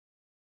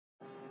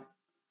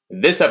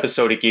This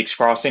episode of Geeks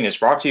Crossing is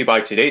brought to you by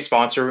today's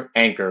sponsor,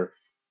 Anchor.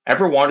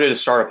 Ever wanted to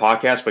start a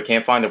podcast but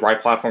can't find the right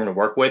platform to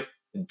work with?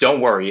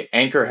 Don't worry,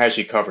 Anchor has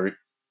you covered.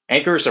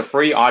 Anchor is a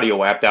free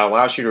audio app that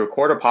allows you to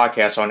record a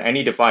podcast on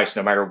any device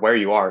no matter where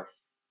you are.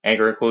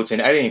 Anchor includes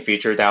an editing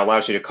feature that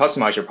allows you to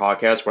customize your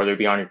podcast, whether it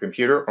be on your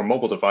computer or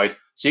mobile device,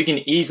 so you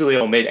can easily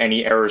omit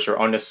any errors or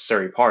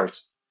unnecessary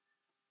parts.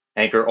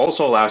 Anchor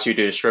also allows you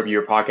to distribute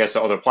your podcast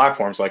to other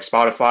platforms like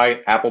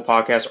Spotify, Apple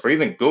Podcasts, or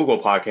even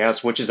Google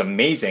Podcasts, which is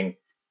amazing.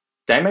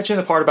 Did I mention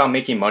the part about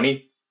making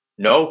money?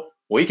 No?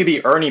 Well, you could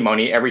be earning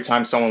money every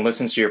time someone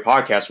listens to your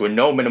podcast with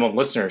no minimum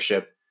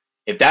listenership.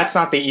 If that's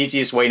not the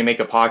easiest way to make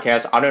a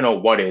podcast, I don't know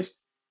what is.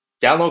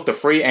 Download the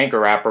free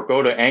Anchor app or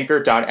go to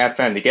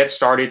anchor.fm to get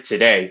started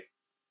today.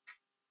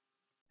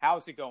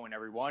 How's it going,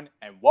 everyone?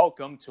 And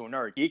welcome to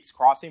another Geeks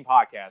Crossing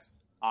podcast.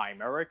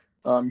 I'm Eric.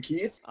 I'm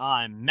Keith.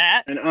 I'm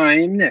Matt. And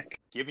I'm Nick.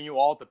 Giving you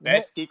all the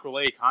best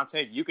geek-related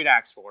content you could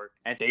ask for.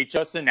 And they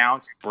just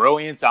announced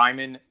Brilliant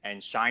Diamond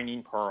and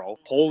Shining Pearl.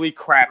 Holy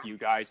crap, you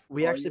guys.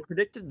 We actually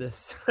predicted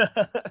this.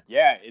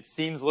 Yeah, it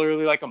seems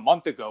literally like a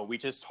month ago. We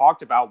just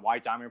talked about why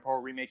Diamond and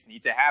Pearl remakes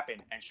need to happen.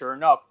 And sure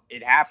enough,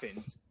 it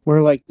happens.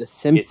 We're like the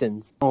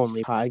Simpsons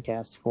only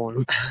podcast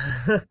form.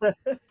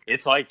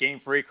 It's like Game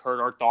Freak heard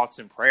our thoughts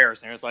and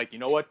prayers. And it's like, you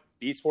know what?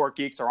 These four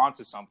geeks are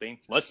onto something.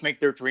 Let's make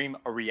their dream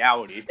a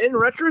reality. In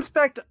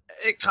retrospect,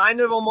 it kind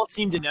of almost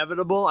seemed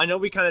inevitable. I know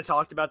we kind of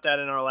talked about that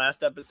in our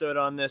last episode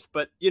on this,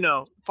 but, you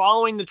know,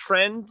 following the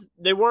trend,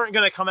 they weren't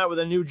going to come out with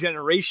a new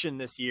generation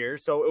this year,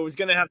 so it was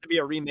going to have to be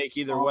a remake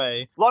either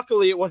way.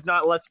 Luckily, it was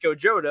not Let's Go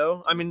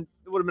Johto. I mean,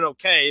 it would have been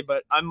okay,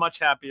 but I'm much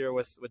happier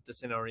with the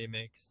Sinnoh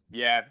remakes.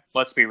 Yeah,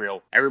 let's be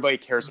real. Everybody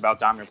cares about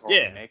Diamond and Pearl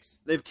remakes.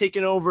 They've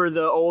taken over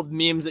the old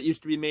memes that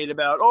used to be made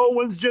about, oh,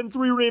 when's Gen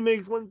 3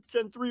 remakes? When's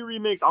Gen 3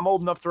 remakes? I'm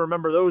old enough to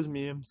remember those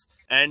memes.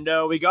 And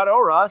we got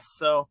Oras,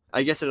 so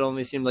I guess it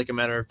only seemed like a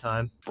matter of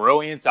time.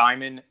 Brilliant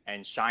Diamond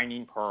and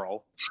Shining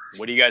Pearl.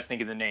 What do you guys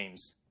think of the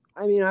names?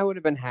 I mean, I would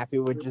have been happy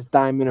with just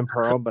Diamond and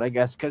Pearl, but I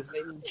guess because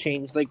they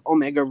changed like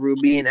Omega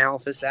Ruby and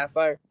Alpha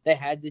Sapphire, they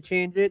had to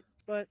change it.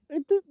 But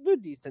they're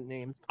decent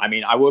names. I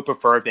mean, I would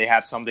prefer if they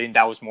had something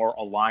that was more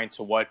aligned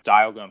to what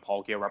Dialga and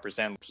Palkia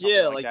represent.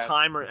 Yeah, like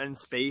time and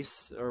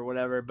space or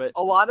whatever. But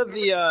a lot of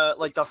the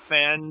like the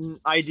fan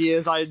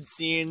ideas I'd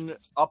seen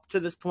up to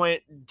this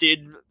point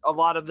did a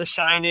lot of the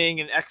shining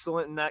and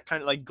excellent and that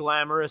kind of like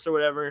glamorous or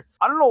whatever.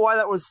 I don't know why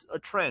that was a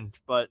trend,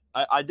 but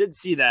I did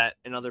see that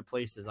in other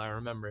places, I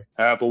remember.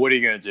 But what are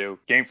you going to do?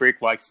 Game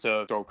Freak likes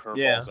to throw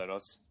curveballs at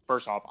us.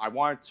 First off, I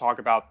want to talk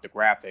about the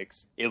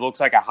graphics. It looks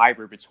like a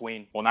hybrid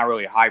between, well, not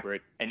really a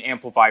hybrid, an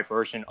amplified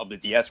version of the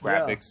DS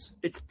graphics.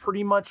 Yeah. It's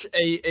pretty much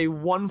a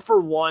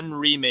one-for-one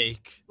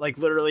remake. Like,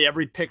 literally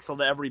every pixel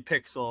to every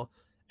pixel.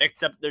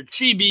 Except they're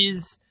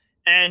chibis,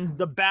 and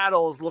the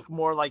battles look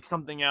more like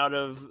something out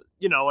of,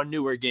 you know, a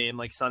newer game,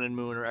 like Sun and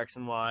Moon or X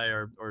and Y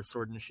or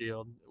Sword and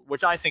Shield,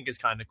 which I think is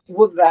kind of cool.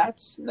 Well,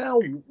 that's now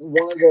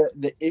one of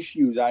the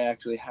issues I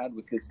actually had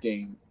with this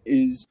game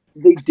is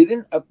they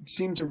didn't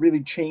seem to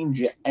really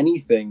change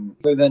anything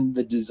other than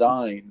the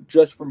design,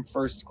 just from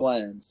first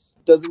glance.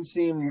 Doesn't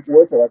seem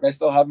worth it. Like, I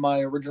still have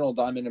my original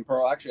Diamond and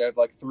Pearl. Actually, I have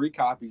like 3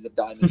 copies of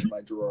Diamond in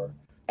my drawer.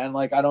 And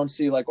like, I don't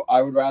see, like,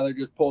 I would rather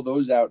just pull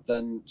those out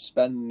than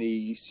spend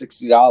the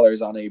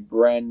 $60 on a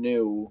brand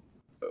new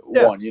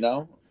one, you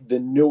know? The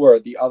newer,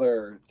 the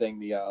other thing,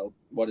 the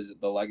what is it,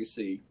 the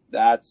Legacy,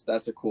 that's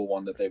a cool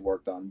one that they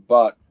worked on.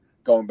 But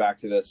going back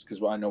to this,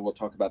 because I know we'll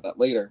talk about that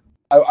later,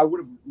 I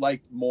would have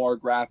liked more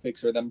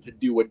graphics or them to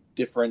do a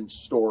different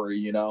story,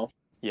 you know?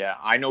 Yeah,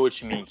 I know what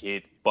you mean,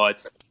 Keith,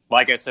 but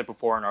like I said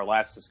before in our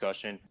last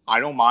discussion, I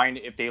don't mind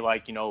if they,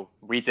 like, you know,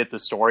 redid the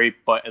story,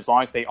 but as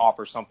long as they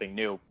offer something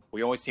new.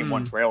 We only seen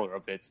one trailer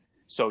of it,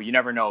 so you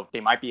never know. They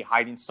might be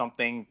hiding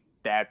something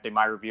that they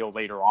might reveal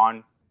later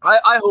on.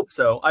 I hope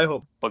so. I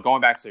hope. But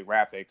going back to the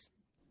graphics,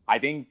 I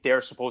think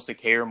they're supposed to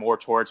cater more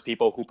towards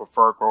people who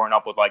prefer growing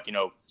up with, like, you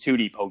know,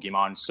 2D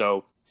Pokemon.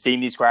 So seeing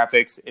these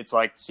graphics, it's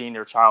like seeing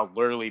their child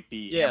literally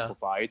be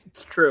amplified.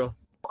 It's true.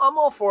 I'm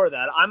all for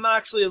that. I'm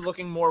actually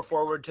looking more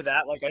forward to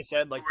that. Like I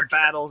said, like the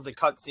battles, the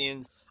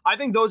cutscenes. I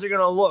think those are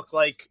going to look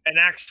like an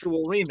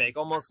actual remake,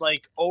 almost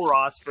like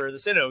Oras for the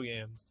Sinnoh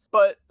games.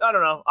 But I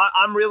don't know.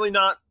 I'm really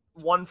not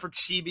one for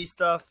chibi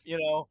stuff, you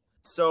know.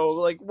 So,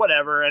 like,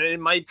 whatever. And it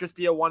might just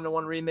be a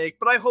one-to-one remake.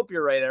 But I hope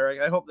you're right,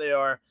 Eric. I hope they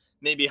are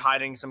maybe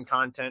hiding some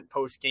content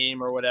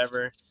post-game or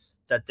whatever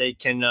that they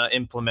can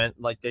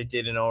implement like they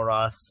did in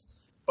Oras.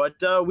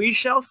 But we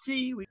shall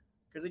see.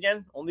 Because,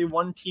 again, only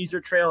one teaser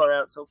trailer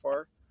out so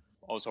far.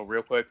 Also,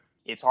 real quick,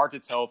 it's hard to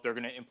tell if they're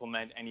going to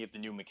implement any of the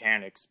new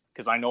mechanics.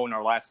 Because I know in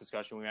our last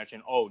discussion we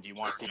mentioned, oh, do you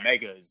want to see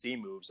Mega, Z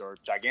moves, or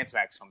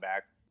Gigantamax come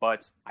back?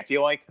 But I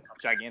feel like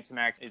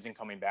Gigantamax isn't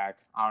coming back.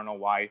 I don't know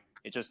why.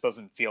 It just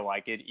doesn't feel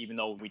like it, even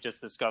though we just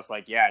discussed,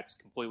 like, yeah, it's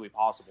completely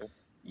possible.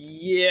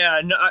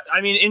 Yeah, no,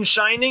 I mean, in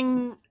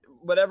Shining,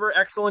 whatever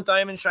Excellent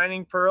Diamond,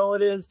 Shining Pearl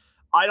it is,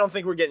 I don't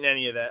think we're getting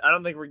any of that. I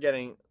don't think we're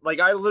getting... Like,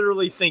 I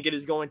literally think it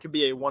is going to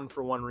be a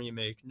one-for-one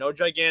remake. No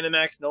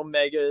Gigantamax, no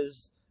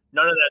Megas,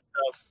 none of that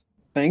stuff.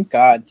 Thank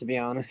God, to be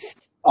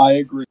honest. I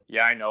agree.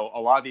 Yeah, I know. A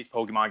lot of these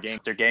Pokemon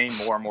games, they're getting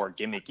more and more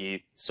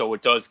gimmicky, so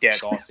it does get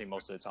exhausting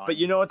most of the time. But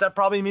you know what that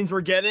probably means we're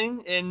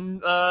getting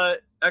in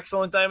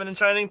Excellent Diamond and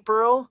Shining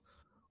Pearl?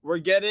 We're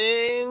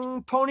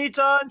getting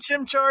Ponyta and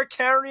Chimchar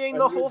carrying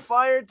the whole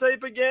fire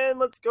type again.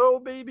 Let's go,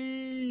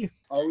 baby.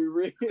 Are we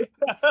really?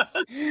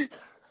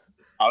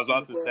 I was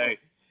about to say,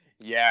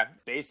 yeah,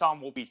 based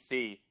on what we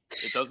see,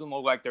 it doesn't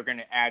look like they're going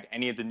to add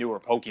any of the newer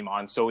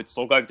Pokemon, so it's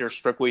look like they're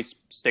strictly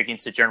sticking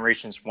to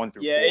generations 1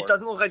 through 4. Yeah, it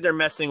doesn't look like they're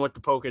messing with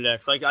the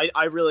Pokedex. Like,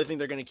 I really think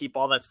they're going to keep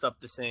all that stuff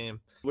the same,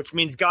 which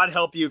means God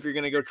help you if you're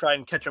going to go try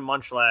and catch a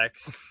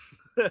Munchlax.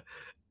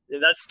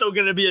 That's still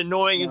going to be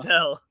annoying as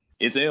hell.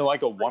 Isn't it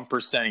like a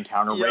 1%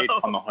 encounter rate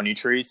on the honey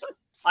trees?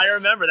 I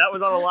remember that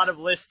was on a lot of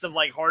lists of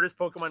like hardest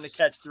Pokemon to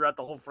catch throughout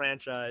the whole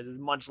franchise is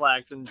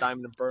Munchlax and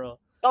Diamond and Pearl.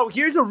 Oh,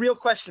 here's a real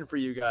question for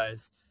you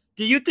guys.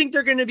 Do you think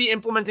they're going to be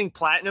implementing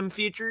platinum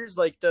features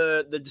like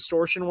the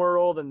distortion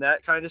world and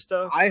that kind of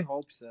stuff? I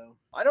hope so.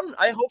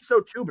 I hope so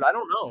too, but I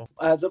don't know.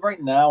 As of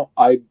right now,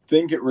 I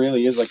think it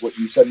really is like what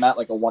you said, Matt,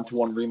 like a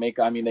 1-to-1 remake.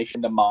 I mean, they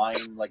showed the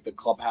mine, like the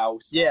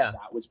clubhouse. Yeah.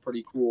 That was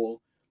pretty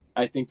cool.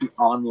 I think the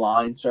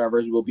online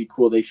servers will be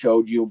cool. They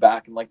showed you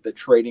back in like the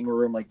trading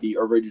room, like the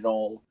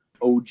original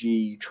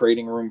OG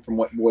trading room from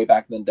way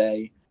back in the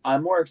day.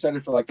 I'm more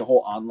excited for like the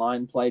whole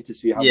online play to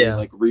see how they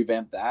like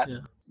revamp that. Yeah.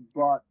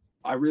 But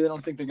I really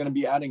don't think they're going to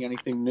be adding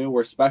anything new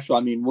or special. I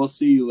mean, we'll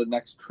see the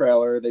next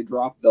trailer they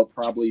drop. They'll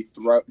probably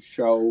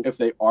show if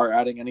they are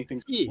adding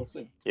anything. We'll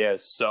see. Yeah,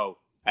 so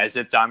as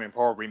if Diamond and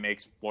Pearl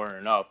remakes weren't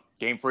enough,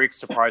 Game Freak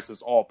surprised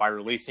us all by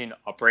releasing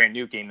a brand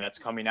new game that's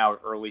coming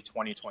out early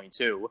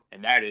 2022,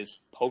 and that is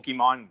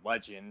Pokemon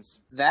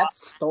Legends. That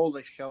stole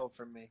the show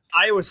from me.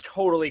 I was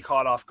totally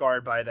caught off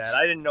guard by that.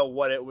 I didn't know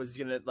what it was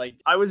gonna like.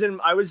 I was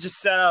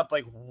just set up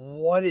like,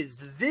 what is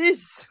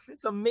this?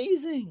 It's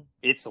amazing.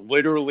 It's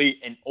literally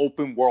an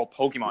open world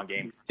Pokemon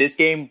game. This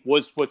game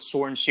was what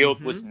Sword and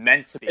Shield was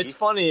meant to be. It's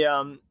funny.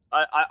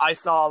 I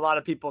saw a lot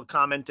of people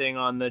commenting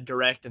on the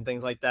Direct and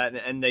things like that,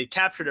 and they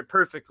captured it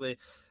perfectly.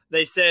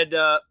 They said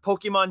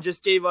Pokemon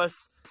just gave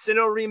us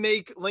Sinnoh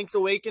Remake Link's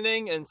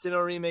Awakening and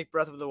Sinnoh Remake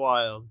Breath of the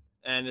Wild.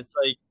 And it's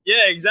like,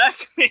 yeah,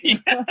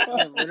 exactly.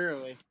 Yeah,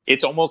 literally.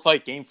 It's almost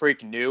like Game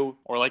Freak knew,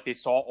 or like they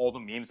saw all the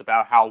memes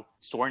about how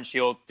Sword and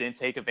Shield didn't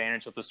take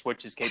advantage of the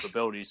Switch's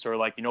capabilities. So they're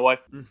like, you know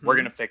what? We're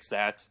going to fix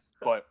that.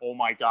 But oh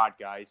my God,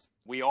 guys.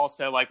 We all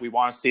said like we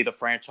want to see the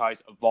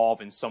franchise evolve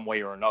in some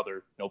way or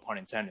another. No pun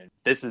intended.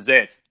 This is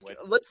it.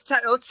 Let's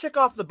check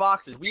off the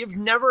boxes. We have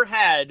never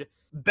had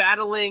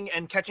battling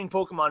and catching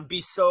Pokemon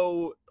be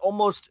so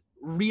almost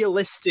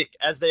realistic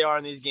as they are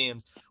in these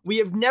games. We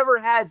have never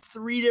had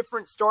 3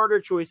 different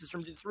starter choices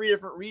from 3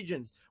 different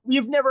regions. We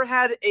have never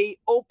had a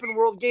open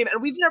world game,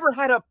 and we've never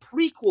had a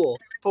prequel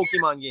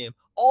Pokemon game.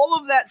 All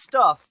of that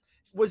stuff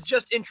was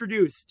just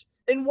introduced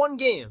in one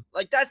game.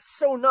 Like, that's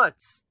so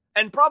nuts.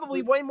 And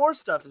probably way more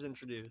stuff is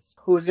introduced.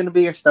 Who's going to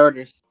be your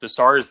starters? The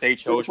starters they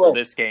chose for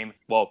this game,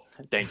 well,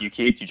 thank you,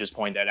 Keith. You just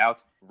pointed that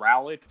out.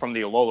 Rowlet from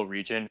the Alola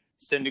region,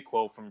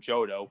 Cyndaquil from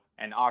Johto,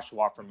 and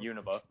Oshawott from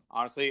Unova.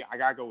 Honestly, I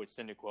gotta go with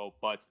Cyndaquil,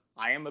 but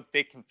I am a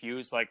bit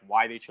confused, like,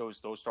 why they chose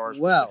those stars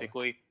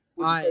specifically.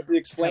 I have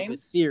a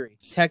theory.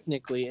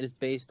 Technically, it is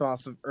based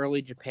off of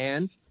early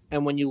Japan,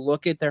 and when you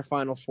look at their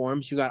final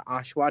forms, you got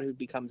Oshawott, who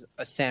becomes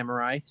a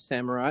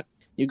Samurott.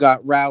 You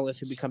got Rowlet,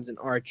 who becomes an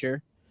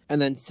archer.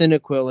 And then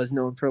Cyndaquil is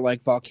known for,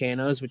 like,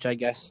 volcanoes, which I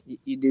guess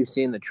you do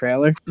see in the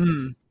trailer.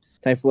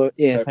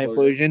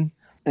 Typhlosion.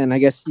 And I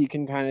guess you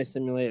can kind of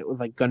simulate it with,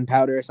 like,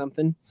 gunpowder or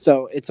something.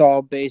 So it's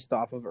all based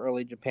off of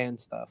early Japan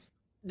stuff.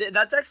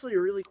 That's actually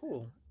really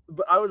cool.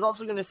 But I was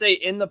also going to say,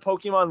 in the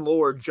Pokemon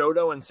lore,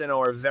 Johto and Sinnoh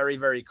are very,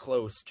 very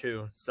close,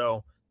 too.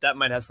 So that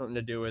might have something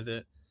to do with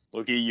it.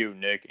 Look at you,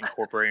 Nick,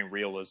 incorporating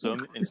realism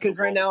into because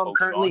right now I'm Pokemon.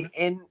 currently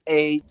in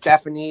a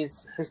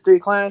Japanese history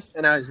class,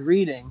 and I was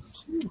reading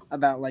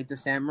about like the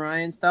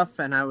samurai and stuff,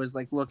 and I was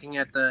like looking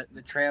at the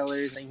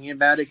trailers, thinking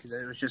about it because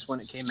it was just when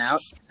it came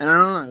out, and I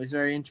don't know, it was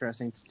very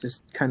interesting to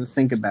just kind of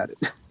think about it.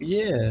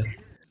 Yeah.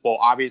 Well,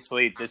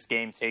 obviously, this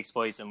game takes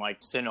place in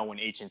like Sinnoh in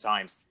ancient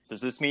times.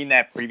 Does this mean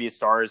that previous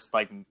stars,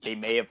 like, they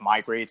may have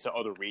migrated to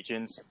other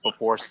regions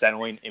before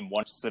settling in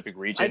one specific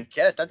region? I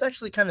guess that's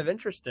actually kind of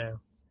interesting.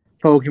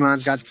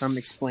 Pokemon's got some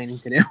explaining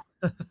to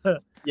do.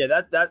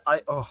 Yeah,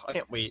 I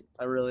can't wait.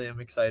 I really am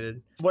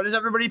excited. What is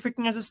everybody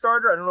picking as a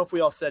starter? I don't know if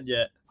we all said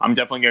yet. I'm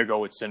definitely going to go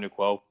with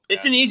Cyndaquil.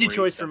 It's an easy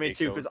choice for me,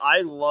 too, because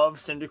I love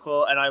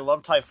Cyndaquil and I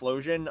love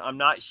Typhlosion. I'm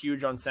not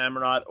huge on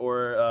Samurott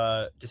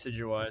or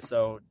Decidueye,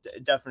 so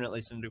definitely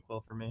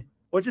Cyndaquil for me.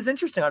 Which is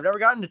interesting. I've never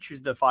gotten to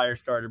choose the fire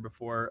starter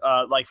before,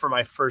 like for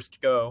my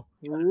first go.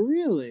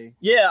 Really?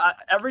 Yeah,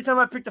 every time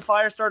I've picked a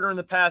fire starter in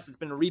the past, it's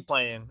been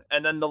replaying.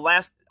 And then the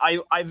last,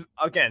 I've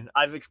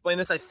explained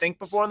this, I think,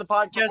 before on the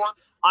podcast.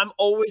 I'm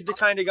always the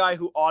kind of guy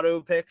who auto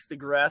picks the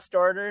grass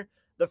starter.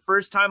 The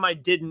first time I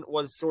didn't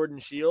was Sword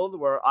and Shield,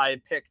 where I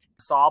picked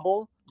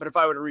Sobble. But if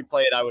I were to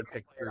replay it, I would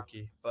pick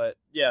Turkey. But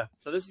yeah,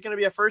 so this is going to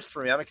be a first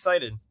for me. I'm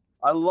excited.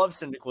 I love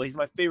Cyndaquil. He's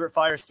my favorite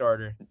fire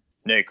starter.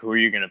 Nick, who are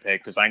you going to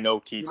pick? Because I know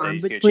Keith said I'm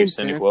he's going to between choose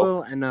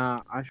Cyndaquil. Cyndaquil and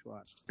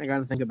Oshawott. I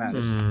gotta think about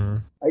it.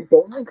 I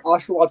don't think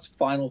Oshawott's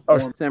final Oh,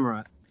 form.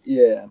 Samurott.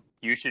 Yeah.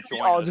 You should join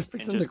I'll us just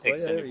pick and just pick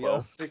Cyndaquil. Yeah, there we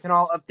Cyndaquil. We can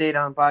all update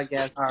on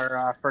podcast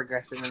our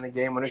progression in the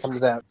game when it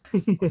comes out.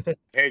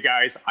 Hey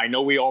guys, I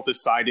know we all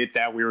decided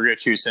that we were going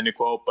to choose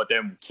Cyndaquil, but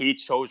then Keith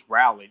chose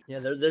Rowlet. Yeah,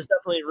 there's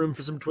definitely room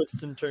for some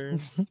twists and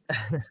turns.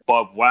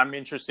 But what I'm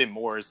interested in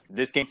more is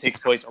this game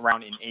takes place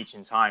around in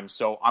ancient times.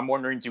 So I'm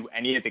wondering, do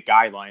any of the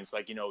guidelines,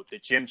 like, the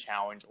gym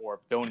challenge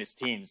or bonus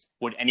teams,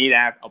 would any of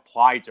that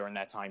apply during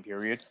that time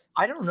period?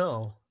 I don't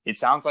know. It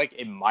sounds like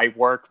it might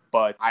work,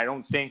 but I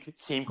don't think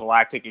Team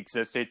Galactic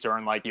existed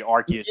during like the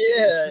Arceus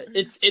Yeah,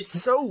 days.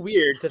 it's so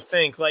weird to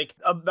think like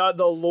about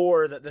the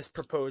lore that this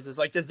proposes.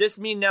 Like, does this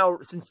mean now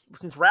since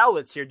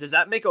Rowlet's here, does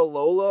that make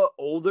Alola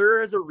older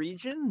as a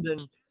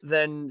region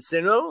than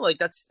Sinnoh? Like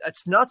that's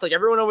nuts. Like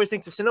everyone always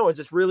thinks of Sinnoh as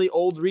this really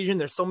old region.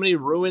 There's so many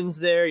ruins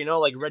there,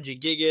 like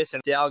Regigigas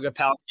and Dialga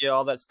Palkia,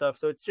 all that stuff.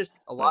 So it's just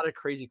a lot of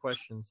crazy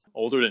questions.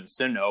 Older than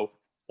Sinnoh,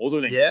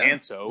 older than Yeah.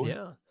 Kanto.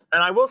 Yeah.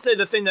 And I will say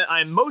the thing that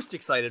I'm most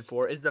excited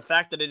for is the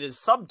fact that it is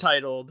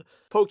subtitled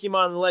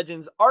Pokemon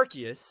Legends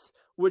Arceus,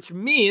 which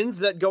means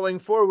that going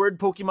forward,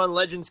 Pokemon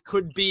Legends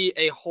could be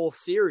a whole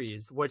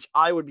series, which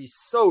I would be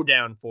so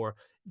down for.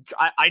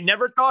 I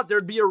never thought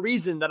there'd be a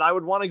reason that I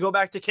would want to go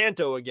back to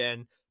Kanto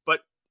again,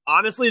 but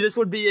honestly, this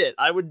would be it.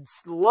 I would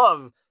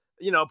love,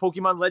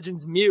 Pokemon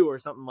Legends Mew or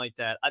something like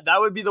that. That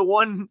would be the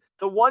one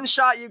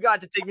shot you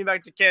got to take me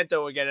back to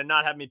Kanto again and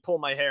not have me pull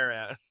my hair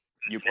out.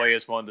 You play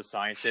as one of the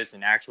scientists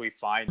and actually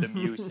find the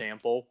Mew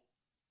sample.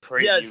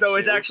 Yeah, so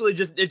it's actually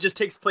just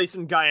takes place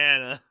in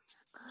Guyana.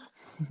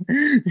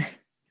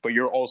 But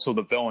you're also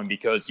the villain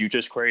because you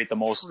just created the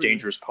most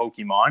dangerous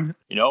Pokemon.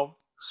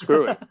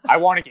 Screw it. I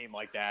want a game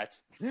like that.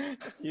 Can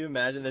you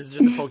imagine this is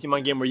just a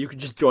Pokemon game where you could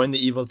just join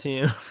the evil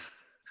team?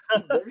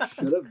 There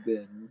should have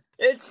been.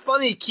 It's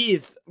funny,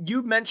 Keith,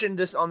 you mentioned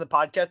this on the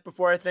podcast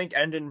before, I think,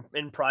 and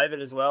in private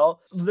as well.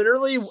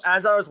 Literally,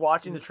 as I was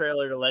watching the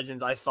trailer to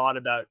Legends, I thought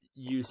about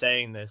you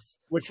saying this,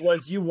 which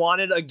was you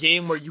wanted a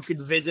game where you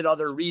could visit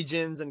other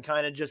regions and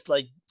kind of just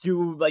like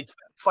do like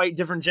fight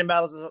different gym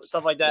battles and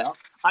stuff like that.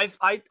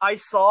 Yeah. I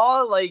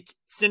saw like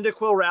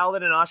Cyndaquil,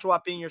 Rowlet, and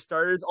Oshawott being your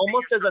starters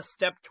almost as a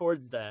step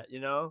towards that,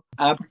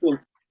 Absolutely.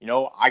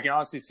 I can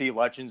honestly see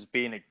Legends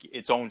being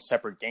its own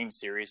separate game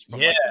series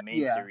from like, the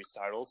main series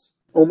titles.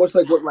 Almost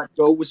like what Let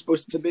Go was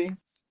supposed to be.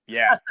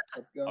 Yeah,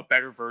 Let's Go. A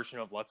better version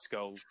of Let's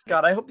Go.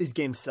 God, I hope these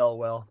games sell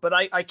well, but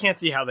I can't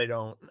see how they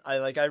don't. I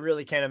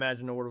really can't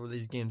imagine a world where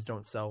these games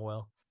don't sell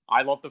well.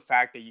 I love the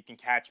fact that you can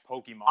catch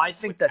Pokemon. I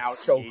think that's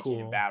so engaging cool.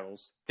 In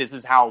battles. This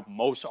is how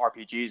most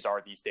RPGs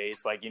are these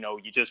days. Like,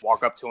 you just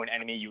walk up to an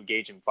enemy, you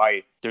engage and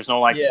fight. There's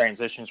no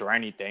transitions or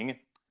anything.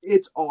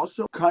 It's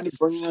also kind of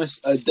bringing us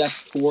a step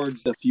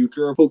towards the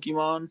future of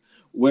Pokemon,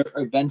 where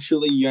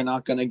eventually you're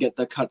not going to get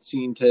the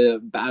cutscene to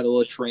battle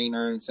a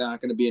trainer, and it's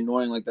not going to be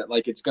annoying like that.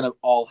 Like, it's going to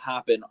all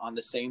happen on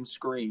the same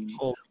screen.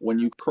 When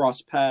you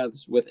cross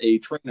paths with a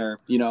trainer,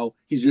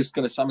 he's just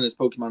going to summon his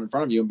Pokemon in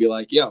front of you and be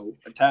like, yo,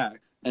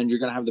 attack. And you're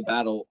going to have the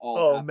battle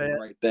all happen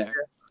right there,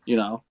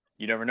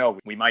 You never know.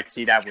 We might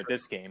see that with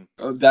this game.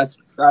 That's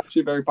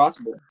actually very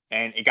possible.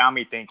 And it got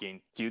me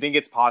thinking, do you think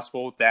it's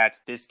possible that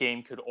this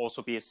game could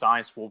also be a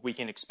sign for what we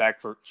can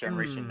expect for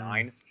Generation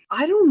 9?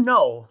 I don't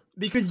know.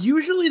 Because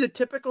usually the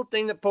typical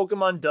thing that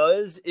Pokemon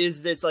does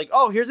is it's like,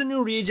 oh, here's a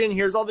new region,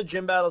 here's all the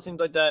gym battles,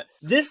 things like that.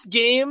 This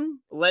game,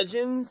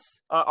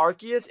 Legends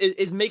Arceus,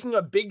 is making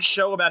a big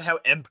show about how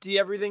empty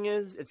everything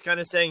is. It's kind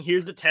of saying,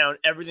 here's the town,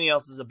 everything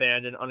else is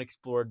abandoned,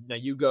 unexplored. Now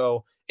you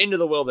go into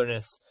the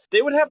wilderness.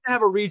 They would have to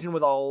have a region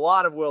with a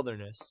lot of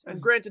wilderness.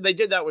 And granted, they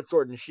did that with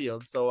Sword and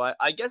Shield, so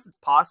I guess it's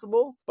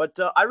possible. But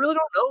I really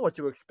don't know what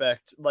to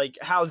expect, like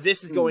how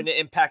this is going to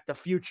impact the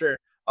future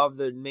of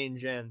the main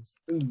gens.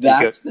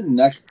 That's the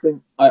next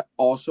thing I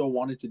also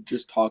wanted to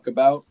just talk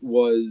about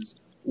was,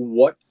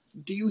 what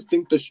do you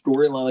think the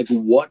storyline,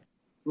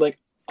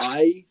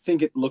 I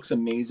think it looks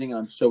amazing and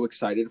I'm so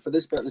excited for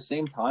this, but at the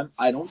same time,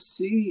 I don't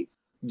see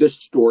the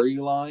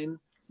storyline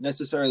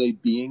necessarily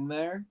being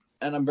there.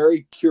 And I'm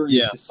very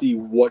curious to see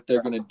what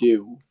they're going to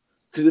do,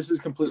 because this is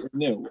completely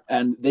new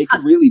and they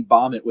could really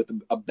bomb it with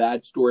a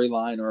bad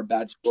storyline or a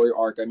bad story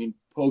arc. I mean,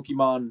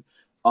 Pokemon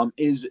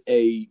is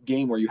a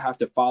game where you have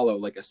to follow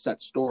like a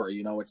set story.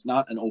 It's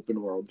not an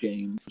open world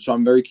game. So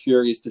I'm very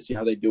curious to see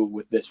how they do it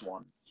with this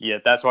one. Yeah,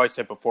 that's what I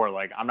said before.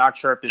 Like, I'm not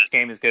sure if this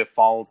game is going to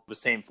follow the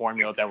same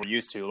formula that we're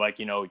used to. Like,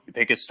 you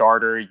pick a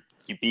starter,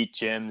 you beat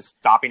gyms,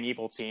 stop an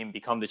evil team,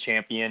 become the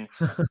champion,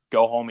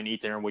 go home and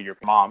eat dinner with your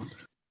mom.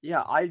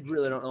 Yeah, I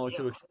really don't know what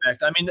to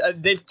expect. I mean,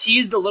 they've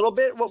teased a little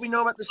bit. What we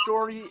know about the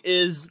story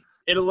is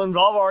it'll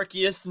involve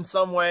Arceus in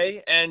some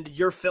way, and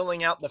you're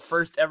filling out the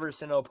first ever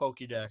Sinnoh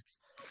Pokédex.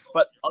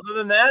 But other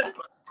than that,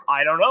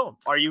 I don't know.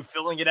 Are you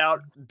filling it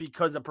out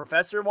because a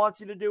professor wants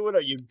you to do it?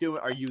 Are you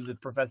the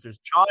professor's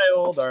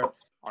child? Or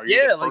are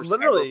you the first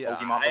literally, ever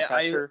Pokemon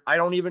professor? I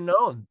don't even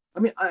know. I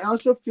mean, I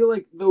also feel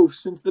like, though,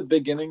 since the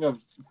beginning of,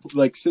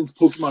 like, since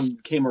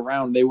Pokemon came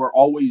around, they were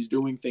always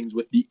doing things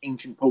with the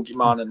ancient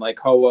Pokemon and, like,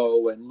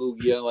 Ho-Oh and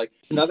Lugia. Like,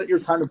 now that you're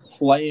kind of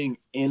playing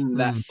in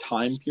that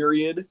time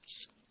period,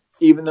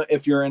 even though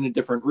if you're in a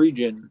different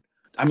region,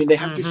 I mean, they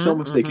have just so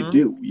much they could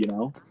do, you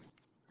know?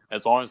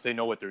 As long as they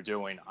know what they're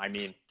doing. I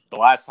mean, the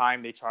last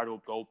time they tried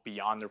to go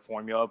beyond their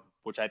formula,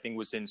 which I think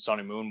was in Sun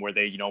and Moon, where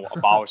they,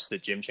 abolished the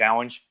gym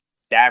challenge,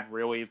 that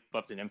really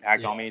left an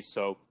impact on me.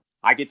 So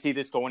I could see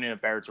this going in a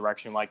better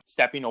direction, like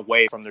stepping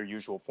away from their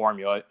usual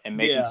formula and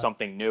making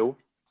something new.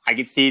 I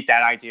could see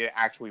that idea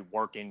actually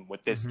working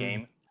with this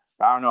game.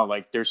 But I don't know,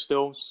 like, there's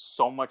still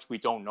so much we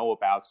don't know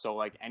about. So,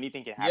 like,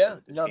 anything can happen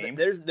with this game.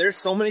 There's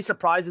so many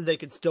surprises they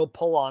could still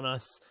pull on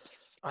us.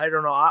 I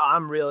don't know. I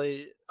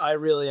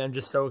really am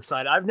just so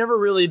excited. I've never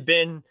really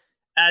been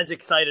as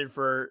excited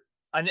for,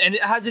 and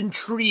as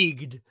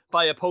intrigued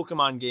by a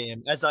Pokemon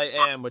game as I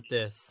am with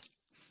this.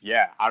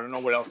 Yeah, I don't know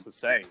what else to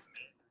say.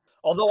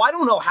 Although I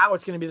don't know how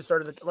it's going to be the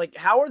start of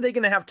how are they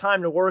going to have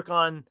time to work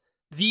on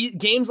the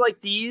games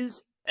like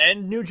these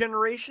and new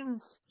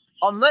generations?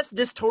 Unless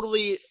this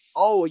totally,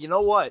 oh, you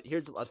know what?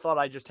 Here's a thought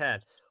I just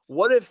had.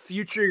 What if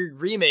future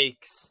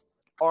remakes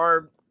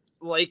are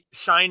like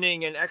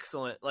shining and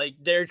excellent? Like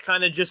they're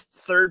kind of just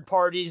third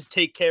parties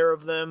take care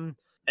of them,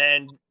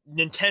 and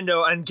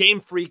Nintendo and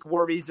Game Freak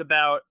worries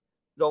about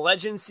the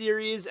Legend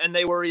series and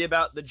they worry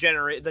about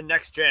the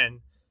next gen.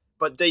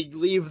 But they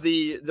leave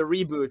the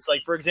reboots,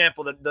 like, for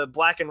example, the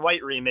Black and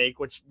White remake,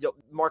 which,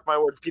 mark my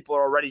words, people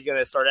are already going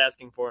to start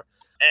asking for,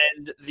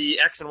 and the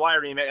X and Y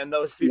remake and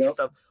those future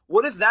stuff.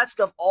 What if that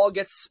stuff all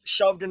gets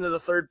shoved into the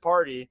third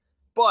party,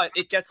 but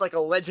it gets like a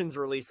Legends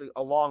release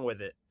along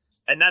with it?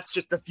 And that's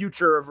just the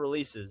future of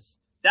releases.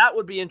 That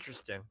would be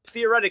interesting.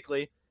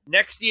 Theoretically,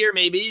 next year,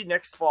 maybe,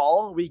 next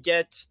fall, we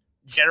get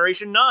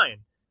Generation 9.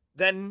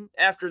 Then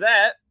after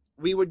that,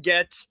 we would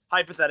get,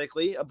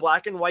 hypothetically, a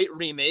Black and White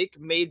remake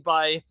made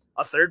by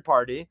a third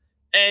party,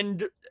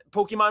 and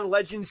Pokemon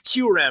Legends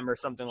QRAM or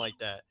something like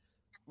that.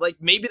 Like,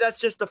 maybe that's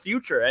just the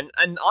future.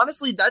 And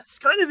honestly, that's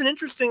kind of an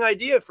interesting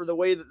idea for the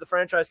way that the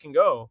franchise can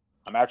go.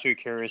 I'm actually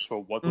curious for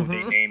what will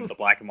they name the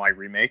Black and White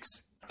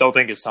remakes. Don't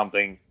think it's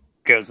something,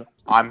 because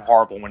I'm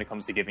horrible when it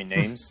comes to giving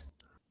names.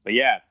 But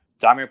yeah,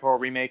 Diamond and Pearl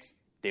remakes,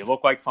 they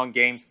look like fun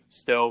games.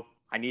 Still,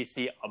 I need to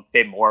see a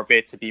bit more of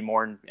it to be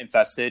more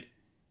invested.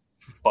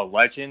 But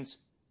Legends,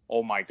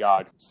 oh my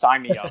god,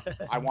 sign me up.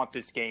 I want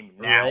this game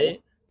now.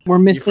 Right? We're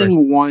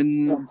missing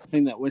one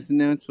thing that was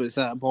announced was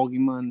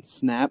Pokemon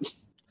Snap.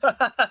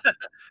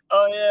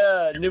 Oh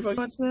yeah, new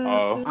Pokemon Snap.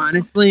 Oh.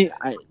 Honestly,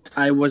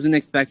 I wasn't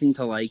expecting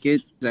to like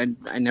it.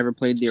 I never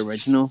played the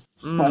original,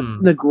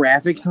 but the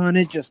graphics on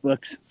it just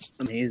looks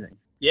amazing.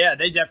 Yeah,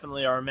 they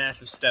definitely are a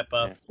massive step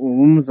up. Yeah. Well,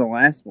 when was the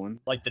last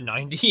one? Like the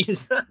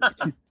 90s.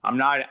 I'm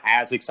not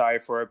as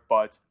excited for it,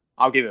 but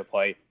I'll give it a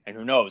play. And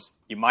who knows,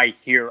 you might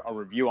hear a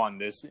review on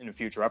this in a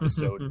future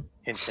episode.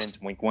 Hint, hint,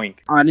 wink,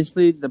 wink.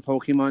 Honestly, the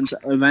Pokemon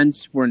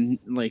events were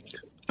like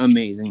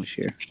amazing this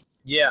year.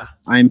 Yeah.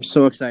 I'm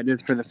so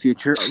excited for the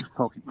future of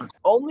Pokemon.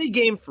 Only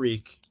Game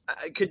Freak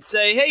could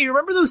say, hey, you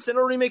remember those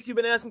Sinnoh remakes you've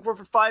been asking for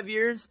 5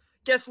 years?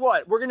 Guess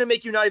what? We're going to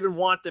make you not even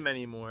want them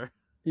anymore.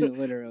 Yeah,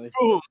 literally.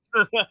 Boom.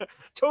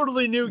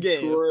 Totally new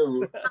game.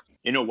 True.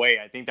 In a way,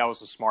 I think that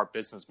was a smart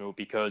business move,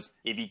 because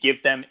if you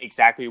give them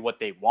exactly what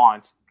they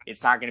want,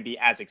 it's not going to be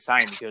as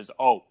exciting because,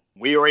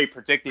 we already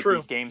predicted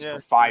these games for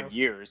 5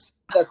 years.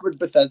 That's what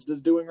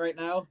Bethesda's doing right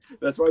now.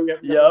 That's why we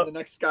have the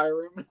next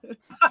Skyrim.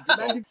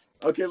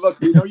 Okay, look,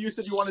 we know you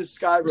said you wanted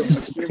Skyrim,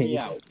 but hear me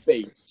out.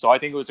 So I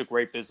think it was a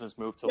great business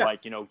move to,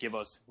 give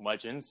us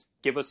Legends,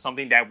 give us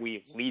something that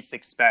we least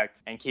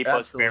expect, and keep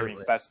us very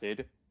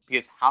invested.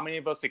 Because how many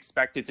of us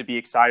expected to be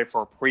excited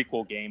for a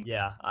prequel game?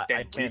 Yeah,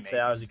 I can't say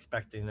I was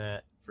expecting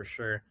that for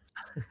sure.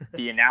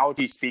 The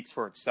analogy speaks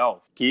for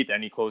itself. Keith,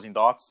 any closing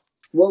thoughts?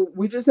 Well,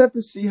 we just have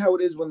to see how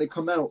it is when they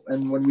come out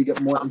and when we get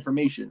more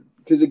information.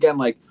 Because again,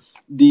 like,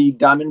 the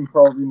Diamond and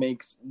Pearl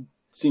remakes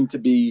seem to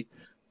be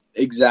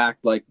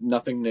exact, like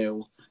nothing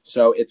new.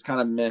 So it's kind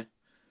of meh.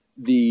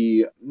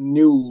 The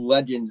new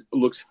Legends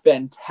looks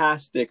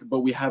fantastic,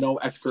 but we have no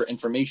extra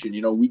information.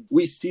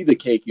 We see the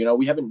cake,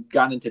 we haven't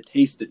gotten to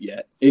taste it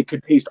yet. It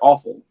could taste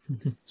awful.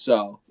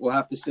 So we'll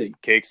have to see.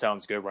 Cake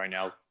sounds good right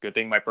now. Good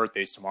thing my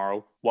birthday's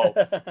tomorrow. Well,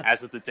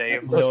 as of the day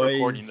of us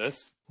recording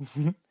this.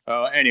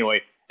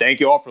 Anyway, thank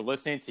you all for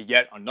listening to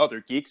yet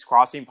another Geeks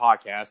Crossing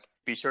podcast.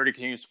 Be sure to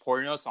continue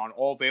supporting us on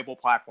all available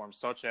platforms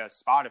such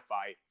as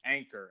Spotify,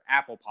 Anchor,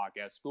 Apple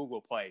Podcasts,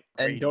 Google Play,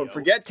 and don't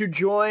forget to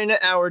join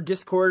our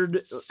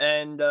Discord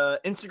and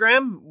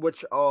Instagram,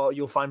 which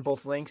you'll find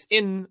both links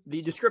in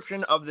the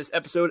description of this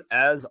episode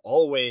as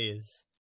always.